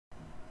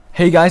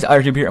Hey guys,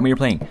 AHHH here, and we're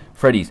playing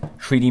Freddy's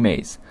 3D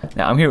Maze.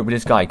 Now I'm here with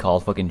this guy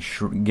called fucking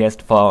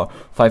guest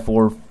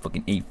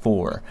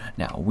 5484.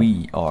 Now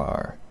we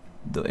are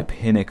the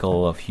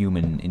pinnacle of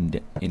human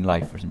in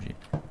life or some shit.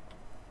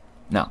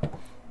 Now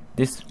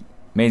this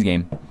maze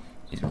game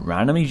is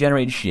randomly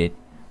generated shit,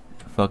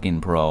 fucking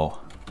pro.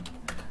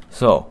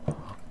 So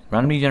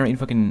randomly generated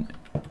fucking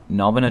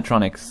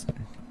novinatronics.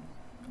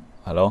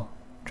 Hello,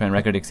 trying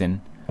record dicks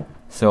in.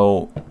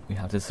 So we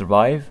have to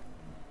survive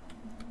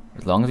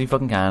as long as we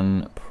fucking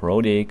can.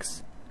 Pro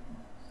dicks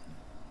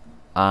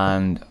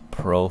and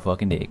pro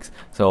fucking dicks.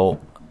 So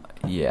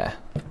yeah,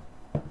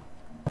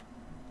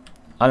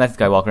 I'll let this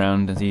guy walk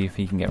around and see if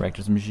he can get wrecked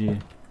or some shit.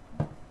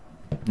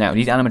 Now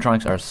these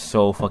animatronics are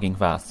so fucking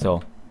fast.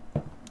 So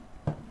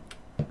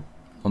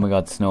oh my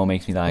god, snow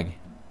makes me lag.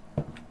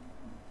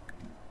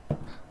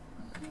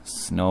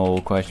 Snow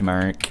question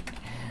mark.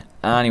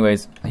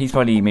 Anyways, he's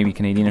probably maybe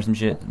Canadian or some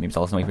shit. Maybe it's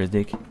all snowy for his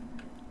dick.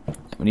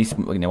 When he's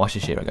now watch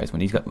this shit, right guys. When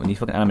these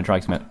fucking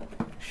animatronics come out,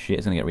 shit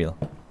is gonna get real.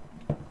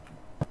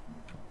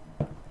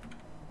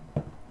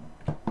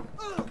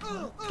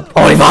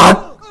 Holy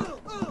fuck!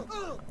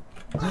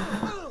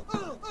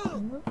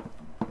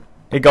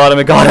 It got him!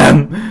 It got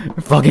him!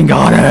 It fucking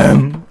got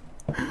him!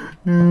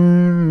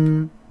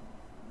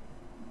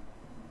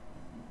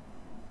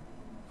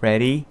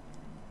 Freddy?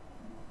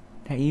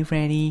 Are you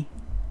Freddy?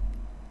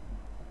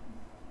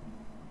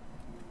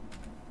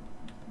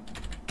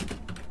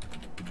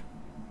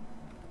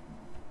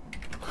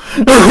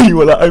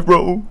 You alive,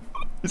 bro?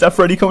 Is that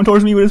Freddy coming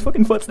towards me with his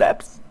fucking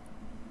footsteps?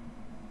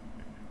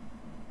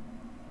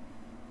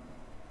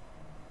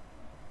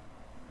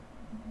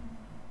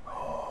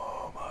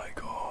 Oh my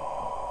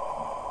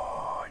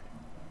god.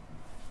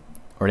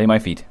 Or are they my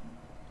feet?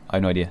 I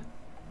have no idea.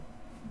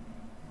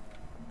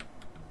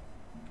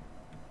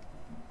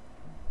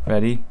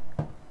 Freddy?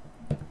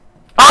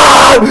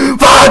 Ah!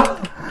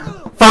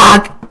 Fuck!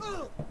 Fuck!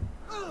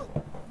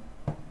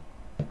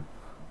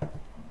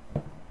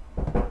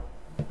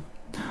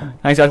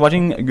 Thanks guys for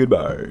watching.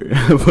 Goodbye.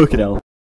 Fucking hell.